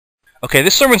Okay,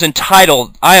 this sermon's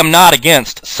entitled, I Am Not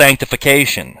Against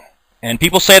Sanctification. And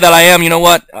people say that I am, you know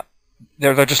what?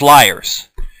 They're just liars.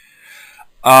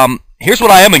 Here's what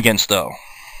I am against, though.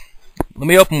 Let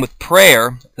me open with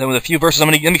prayer, then with a few verses. Let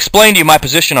me explain to you my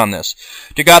position on this.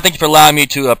 Dear God, thank you for allowing me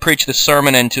to preach this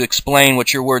sermon and to explain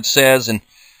what your word says and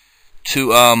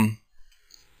to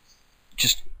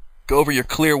just go over your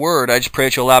clear word. I just pray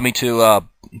that you'll allow me to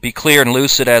be clear and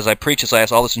lucid as I preach this. I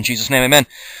ask all this in Jesus' name, amen.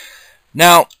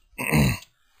 Now,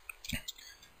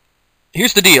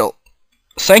 here's the deal.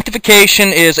 Sanctification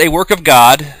is a work of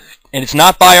God, and it's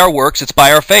not by our works, it's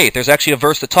by our faith. There's actually a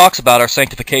verse that talks about our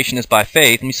sanctification is by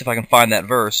faith. Let me see if I can find that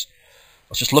verse. I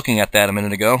was just looking at that a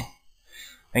minute ago.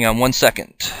 Hang on one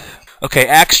second. Okay,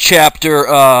 Acts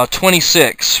chapter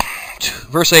 26,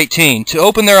 verse 18. To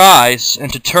open their eyes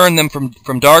and to turn them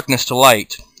from darkness to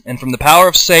light, and from the power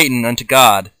of Satan unto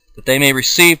God, that they may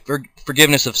receive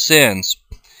forgiveness of sins,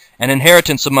 and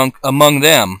inheritance among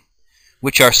them,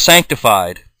 which are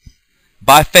sanctified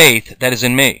by faith that is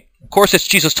in me. Of course, it's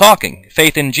Jesus talking,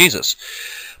 faith in Jesus.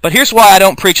 But here's why I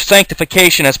don't preach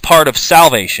sanctification as part of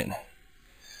salvation.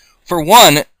 For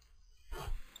one,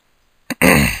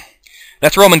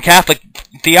 that's Roman Catholic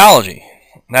theology.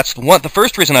 That's the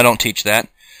first reason I don't teach that.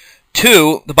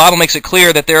 Two, the Bible makes it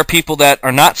clear that there are people that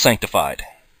are not sanctified.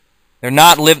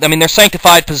 They're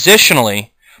sanctified positionally,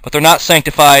 but they're not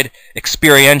sanctified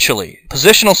experientially.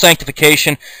 Positional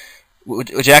sanctification,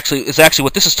 which is actually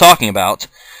what this is talking about.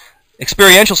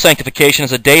 Experiential sanctification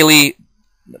is a daily,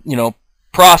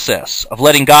 process of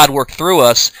letting God work through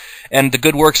us, and the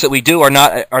good works that we do are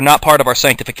not part of our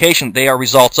sanctification. They are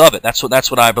results of it. That's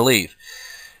what I believe.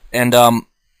 And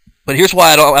but here's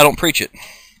why I don't preach it.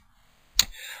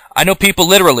 I know people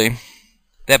literally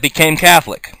that became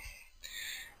Catholic,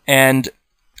 and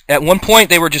at one point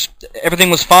they were everything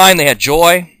was fine. They had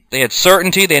joy, they had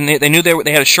certainty, they knew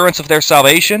they had assurance of their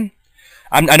salvation.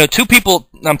 I know two people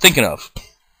I'm thinking of.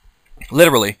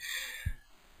 Literally,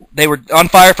 they were on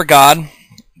fire for God,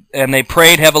 and they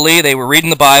prayed heavily. They were reading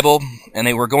the Bible, and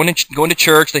they were going to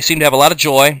church. They seemed to have a lot of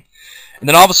joy, and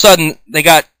then all of a sudden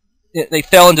they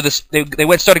fell into this.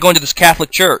 They started going to this Catholic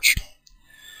church,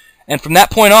 and from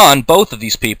that point on, both of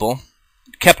these people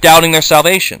kept doubting their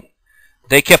salvation.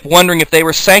 They kept wondering if they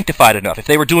were sanctified enough, if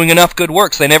they were doing enough good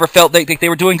works. They never felt they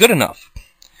were doing good enough.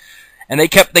 And they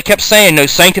kept saying, no,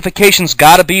 sanctification's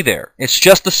got to be there. It's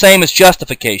just the same as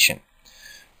justification.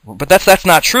 But that's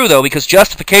not true, though, because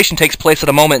justification takes place at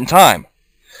a moment in time.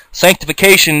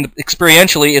 Sanctification,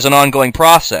 experientially, is an ongoing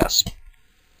process.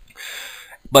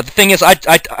 But the thing is,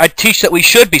 I teach that we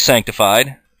should be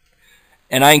sanctified,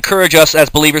 and I encourage us as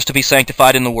believers to be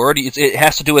sanctified in the Word. It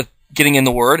has to do with getting in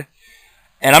the Word.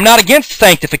 And I'm not against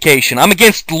sanctification. I'm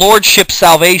against lordship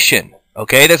salvation.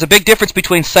 Okay, there's a big difference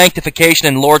between sanctification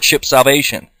and lordship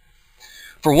salvation.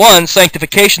 For one,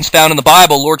 sanctification's found in the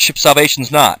Bible, lordship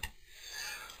salvation's not.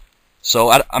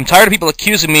 So I'm tired of people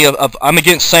accusing me of I'm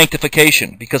against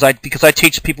sanctification because I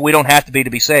teach people we don't have to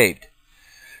be saved.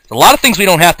 There's a lot of things we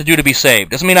don't have to do to be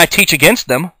saved. Doesn't mean I teach against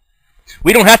them.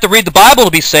 We don't have to read the Bible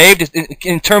to be saved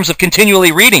in terms of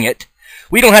continually reading it.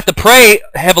 We don't have to pray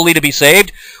heavily to be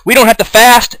saved. We don't have to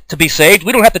fast to be saved.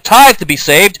 We don't have to tithe to be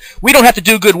saved. We don't have to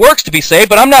do good works to be saved,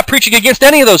 but I'm not preaching against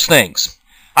any of those things.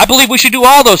 I believe we should do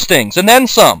all those things, and then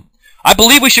some. I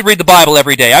believe we should read the Bible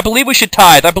every day. I believe we should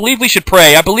tithe. I believe we should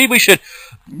pray. I believe we should,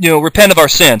 repent of our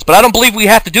sins. But I don't believe we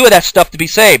have to do that stuff to be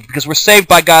saved, because we're saved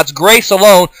by God's grace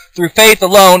alone, through faith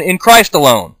alone, in Christ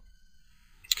alone.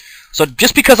 So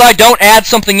just because I don't add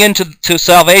something into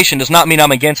salvation does not mean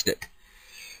I'm against it.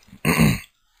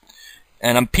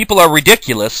 And people are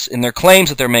ridiculous in their claims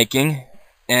that they're making,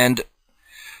 and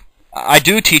I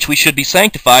do teach we should be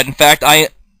sanctified. In fact,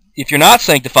 if you're not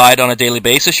sanctified on a daily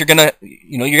basis, you're gonna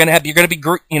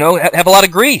have a lot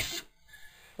of grief.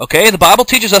 Okay, the Bible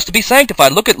teaches us to be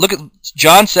sanctified. Look at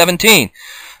John 17,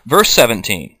 verse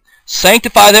 17.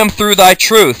 Sanctify them through thy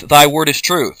truth. Thy word is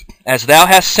truth. As thou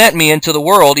hast sent me into the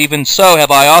world, even so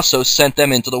have I also sent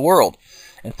them into the world.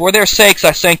 And for their sakes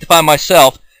I sanctify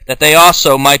myself, that they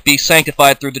also might be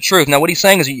sanctified through the truth. Now what he's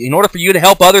saying is, in order for you to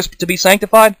help others to be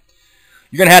sanctified,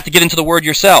 you're going to have to get into the Word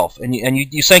yourself. And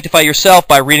you sanctify yourself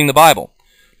by reading the Bible.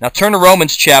 Now turn to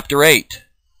Romans chapter 8.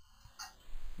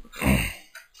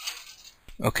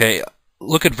 Okay,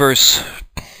 look at verse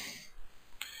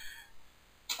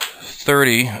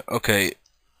 30. Okay,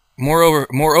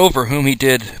 moreover, whom he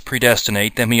did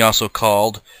predestinate, them he also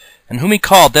called. And whom he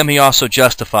called, them he also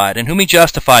justified. And whom he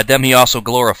justified, them he also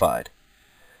glorified.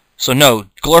 So no,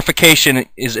 glorification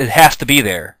it has to be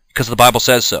there, because the Bible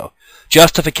says so.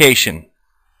 Justification,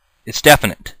 it's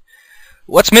definite.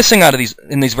 What's missing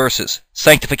in these verses?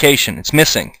 Sanctification, it's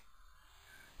missing.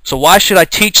 So why should I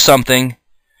teach something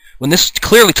when this is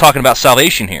clearly talking about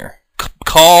salvation here?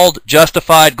 Called,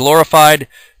 justified, glorified.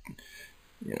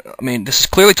 I mean, this is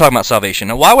clearly talking about salvation.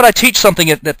 Now, why would I teach something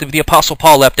that the Apostle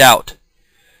Paul left out?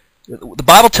 The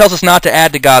Bible tells us not to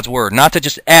add to God's Word, not to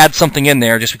just add something in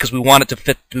there just because we want it to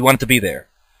fit, we want it to be there.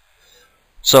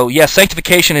 So, yes,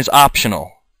 sanctification is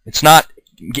optional. It's not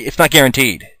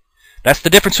guaranteed. That's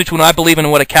the difference between what I believe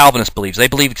and what a Calvinist believes. They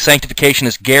believe sanctification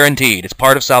is guaranteed. It's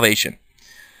part of salvation.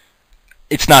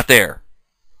 It's not there.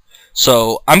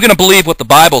 So I'm going to believe what the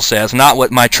Bible says, not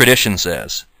what my tradition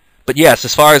says. But yes,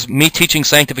 as far as me teaching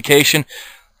sanctification,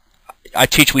 I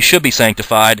teach we should be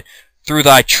sanctified through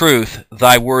thy truth.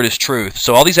 Thy word is truth.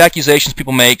 So all these accusations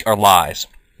people make are lies.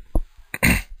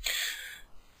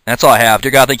 That's all I have.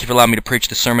 Dear God, thank you for allowing me to preach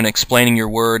this sermon explaining your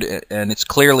word. And it's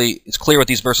clear what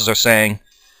these verses are saying,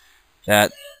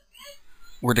 that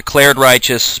we're declared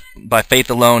righteous by faith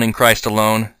alone in Christ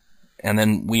alone. And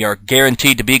then we are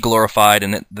guaranteed to be glorified,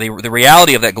 and the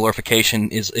reality of that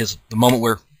glorification is the moment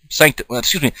we're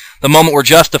the moment we're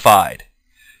justified,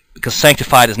 because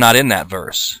sanctified is not in that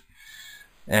verse.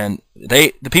 And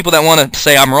the people that want to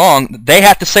say I'm wrong, they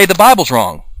have to say the Bible's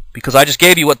wrong, because I just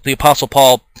gave you what the Apostle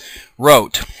Paul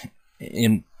wrote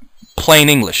in plain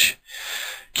English.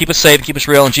 Keep us safe, keep us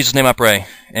real. In Jesus' name I pray.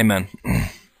 Amen.